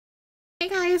Hey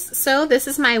guys, so this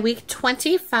is my week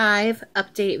 25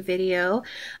 update video.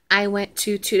 I went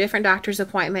to 2 different doctor's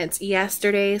appointments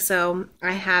yesterday, so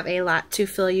I have a lot to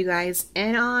fill you guys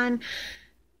in on.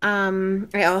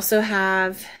 I also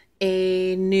have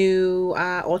a new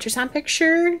ultrasound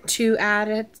picture to add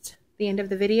at the end of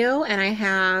the video, and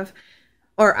I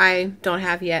don't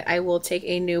have yet, I will take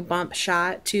a new bump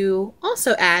shot to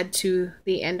also add to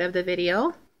the end of the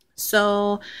video.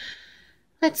 So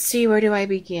let's see, where do I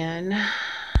begin?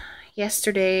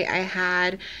 Yesterday I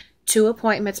had 2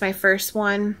 appointments. My first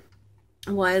one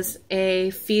was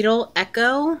a fetal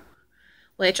echo,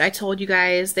 which I told you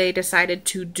guys they decided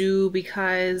to do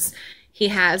because he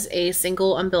has a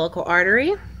single umbilical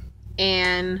artery,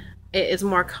 and it is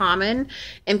more common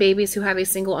in babies who have a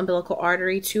single umbilical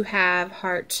artery to have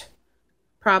heart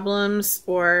problems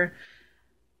or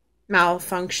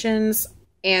malfunctions.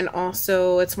 And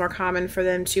also it's more common for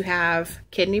them to have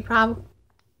kidney problems.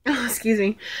 Excuse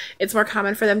me. It's more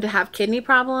common for them to have kidney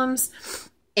problems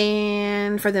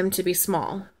and for them to be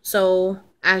small. So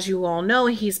as you all know,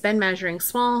 he's been measuring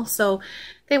small. So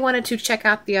they wanted to check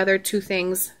out the other 2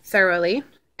 things thoroughly.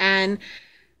 And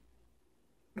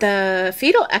the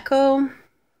fetal echo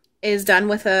is done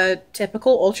with a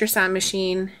typical ultrasound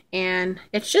machine. And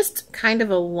it's just kind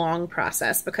of a long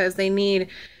process because they need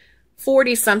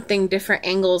 40-something different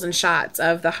angles and shots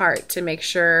of the heart to make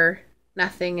sure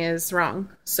nothing is wrong.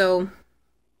 So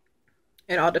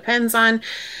it all depends on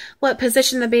what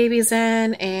position the baby's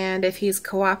in and if he's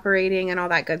cooperating and all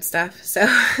that good stuff. So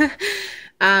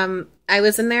I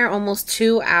was in there almost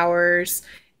 2 hours,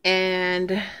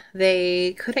 and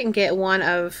they couldn't get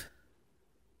the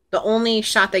only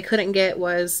shot they couldn't get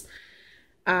was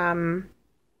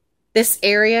this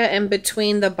area in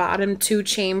between the bottom 2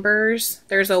 chambers.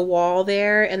 There's a wall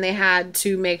there, and they had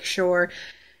to make sure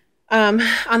on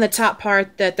the top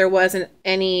part that there wasn't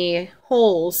any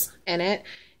holes in it,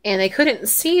 and they couldn't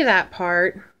see that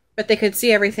part, but they could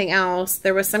see everything else.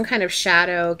 There was some kind of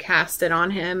shadow casted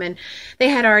on him, and they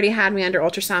had already had me under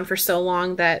ultrasound for so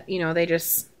long that, you know, they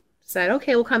just said,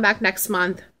 okay, we'll come back next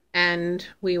month and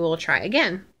we will try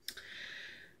again.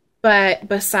 But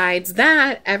besides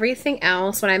that, everything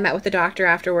else, when I met with the doctor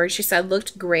afterwards, she said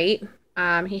looked great.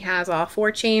 He has all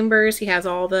 4 chambers. He has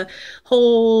all the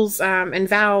holes and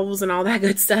valves and all that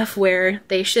good stuff where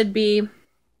they should be.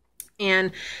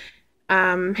 And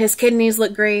his kidneys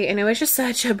look great. And it was just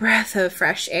such a breath of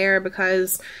fresh air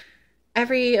because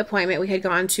every appointment we had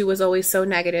gone to was always so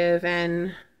negative.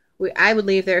 And I would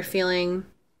leave there feeling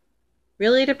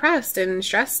really depressed and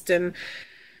stressed, and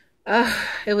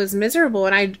it was miserable,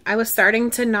 and I was starting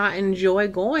to not enjoy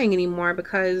going anymore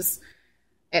because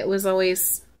it was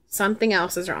always something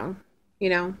else is wrong, you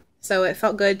know? So it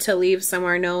felt good to leave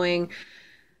somewhere knowing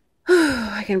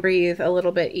I can breathe a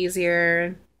little bit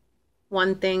easier.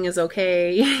 One thing is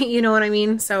okay, you know what I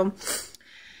mean? So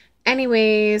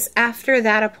anyways, after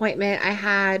that appointment, I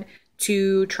had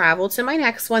to travel to my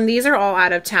next one. These are all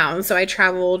out of town, so I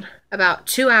traveled about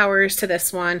 2 hours to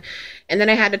this one, and then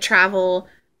I had to travel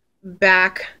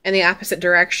back in the opposite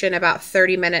direction about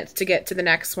 30 minutes to get to the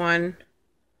next one,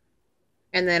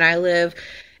 and then I live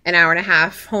an hour and a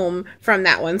half home from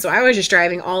that one. So I was just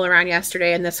driving all around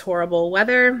yesterday in this horrible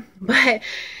weather. But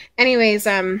anyways,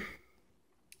 I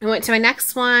went to my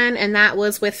next one, and that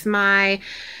was with my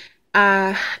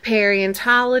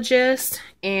periodontologist,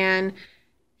 and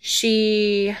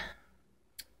she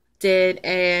did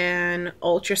an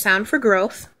ultrasound for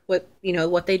growth, with, you know,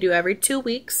 what they do every 2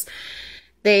 weeks.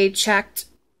 They checked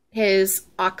his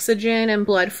oxygen and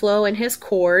blood flow in his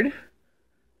cord.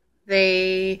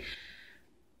 They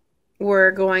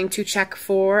were going to check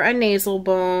for a nasal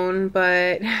bone,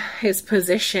 but his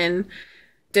position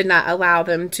did not allow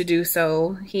them to do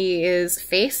so. He is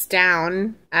face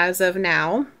down as of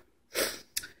now.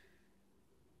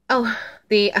 Oh,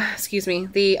 the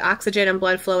oxygen and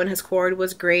blood flow in his cord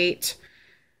was great.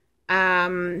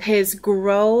 His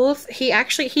growth, he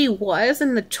was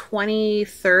in the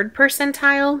 23rd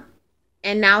percentile,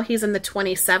 and now he's in the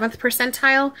 27th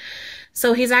percentile.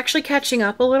 So he's actually catching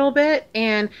up a little bit,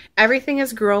 and everything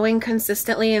is growing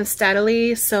consistently and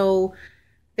steadily. So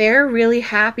they're really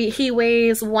happy. He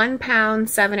weighs 1 pound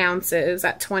 7 ounces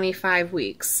at 25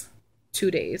 weeks.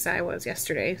 2 days I was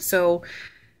yesterday. So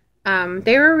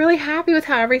they were really happy with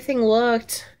how everything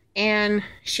looked, and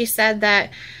she said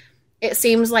that it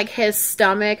seems like his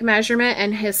stomach measurement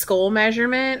and his skull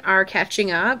measurement are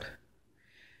catching up.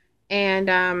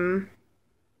 And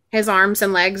his arms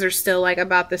and legs are still like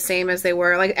about the same as they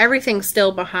were. Like everything's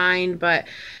still behind, but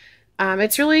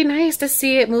it's really nice to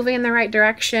see it moving in the right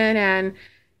direction. And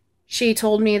she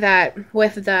told me that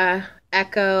with the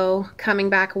echo coming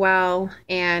back well,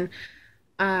 and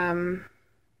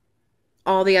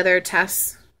all the other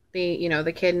tests,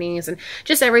 the kidneys and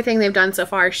just everything they've done so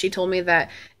far. She told me that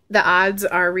the odds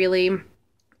are really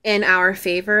in our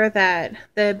favor that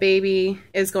the baby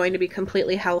is going to be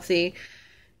completely healthy.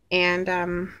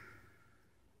 And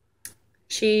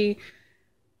she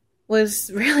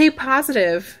was really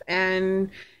positive, and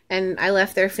I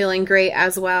left there feeling great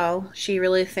as well. She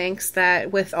really thinks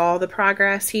that with all the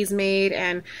progress he's made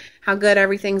and how good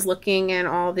everything's looking and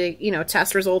all the,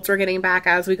 test results we're getting back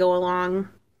as we go along,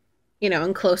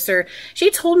 and closer. She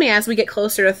told me as we get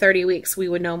closer to 30 weeks, we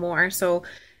would know more. So,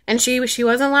 and she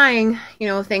wasn't lying.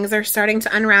 Things are starting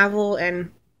to unravel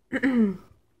and,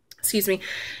 excuse me,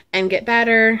 and get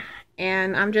better.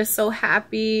 And I'm just so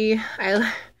happy.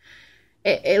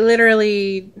 It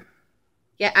literally,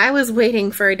 yeah, I was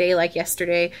waiting for a day like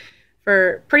yesterday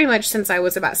for pretty much since I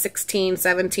was about 16,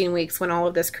 17 weeks when all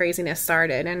of this craziness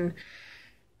started. And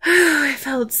it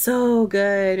felt so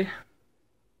good.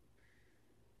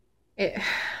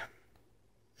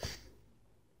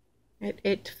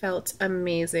 It felt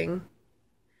amazing.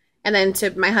 And then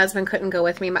my husband couldn't go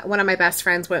with me. One of my best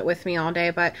friends went with me all day,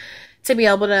 but to be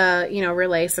able to,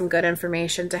 relay some good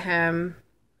information to him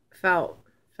felt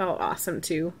awesome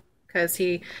too, because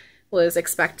he was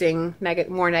expecting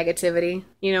more negativity,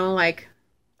 like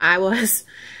I was.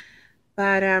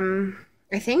 But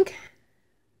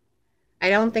I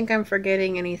don't think I'm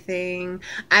forgetting anything.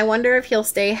 I wonder if he'll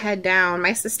stay head down.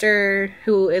 My sister,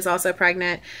 who is also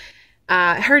pregnant,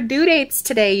 her due date's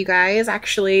today, you guys,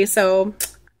 actually. So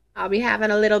I'll be having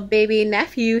a little baby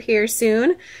nephew here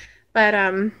soon.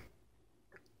 But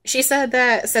she said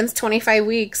that since 25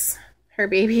 weeks, her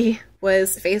baby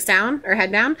was face down or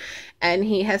head down, and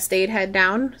he has stayed head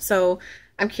down. So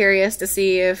I'm curious to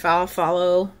see if I'll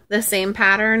follow the same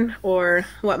pattern or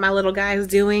what my little guy is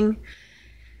doing.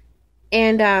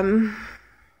 And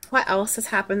what else has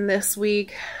happened this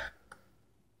week?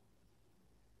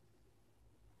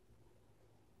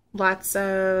 Lots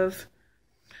of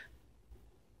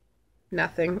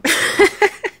nothing.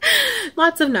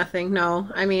 Lots of nothing. No,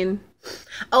 I mean,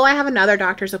 oh, I have another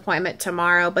doctor's appointment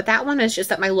tomorrow, but that one is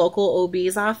just at my local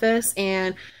OB's office,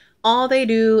 and all they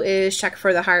do is check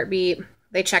for the heartbeat.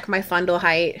 They check my fundal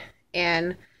height,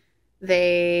 and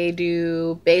they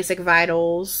do basic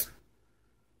vitals,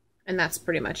 and that's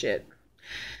pretty much it.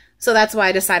 So that's why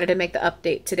I decided to make the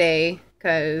update today,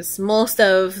 because most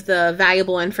of the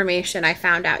valuable information I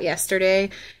found out yesterday,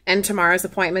 and tomorrow's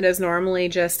appointment is normally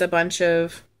just a bunch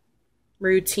of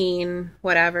routine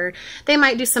whatever. They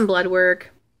might do some blood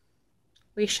work.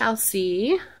 We shall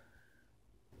see.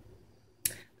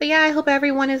 But yeah, I hope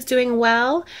everyone is doing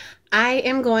well. I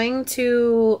am going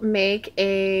to make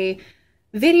a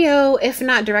video, if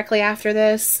not directly after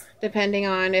this, depending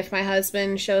on if my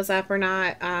husband shows up or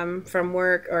not from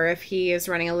work, or if he is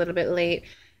running a little bit late.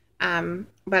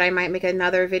 But I might make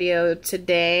another video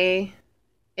today,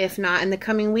 if not in the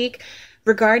coming week,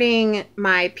 regarding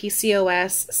my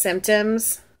PCOS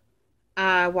symptoms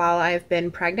while I've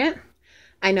been pregnant.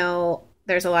 I know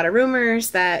there's a lot of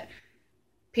rumors that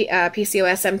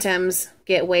PCOS symptoms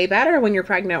get way better when you're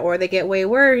pregnant, or they get way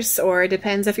worse, or it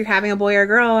depends if you're having a boy or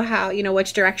girl, how,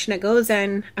 which direction it goes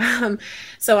in.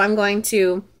 So I'm going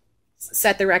to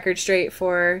set the record straight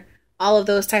for all of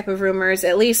those type of rumors,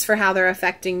 at least for how they're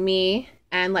affecting me,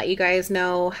 and let you guys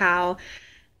know how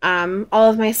all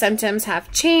of my symptoms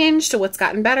have changed, what's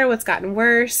gotten better, what's gotten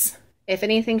worse, if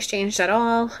anything's changed at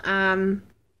all,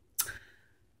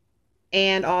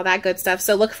 and all that good stuff.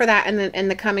 So look for that in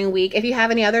the coming week. If you have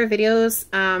any other videos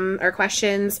or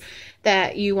questions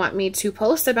that you want me to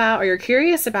post about, or you're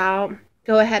curious about,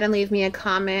 go ahead and leave me a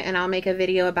comment, and I'll make a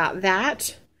video about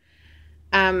that.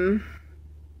 And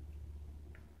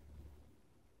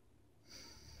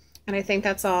I think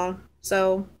that's all.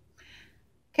 So,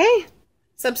 okay.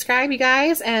 Subscribe, you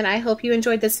guys, and I hope you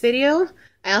enjoyed this video.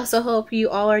 I also hope you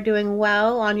all are doing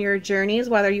well on your journeys,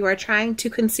 whether you are trying to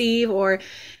conceive or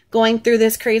going through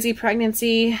this crazy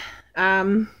pregnancy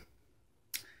roller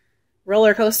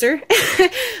coaster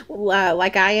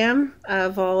like I am,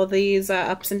 of all of these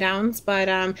ups and downs.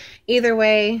 But either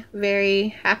way, very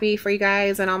happy for you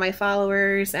guys and all my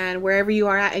followers, and wherever you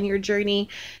are at in your journey,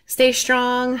 stay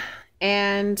strong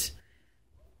and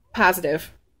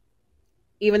positive.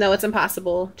 Even though it's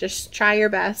impossible, just try your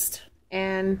best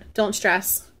and don't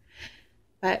stress.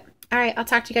 But all right, I'll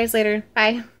talk to you guys later.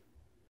 Bye.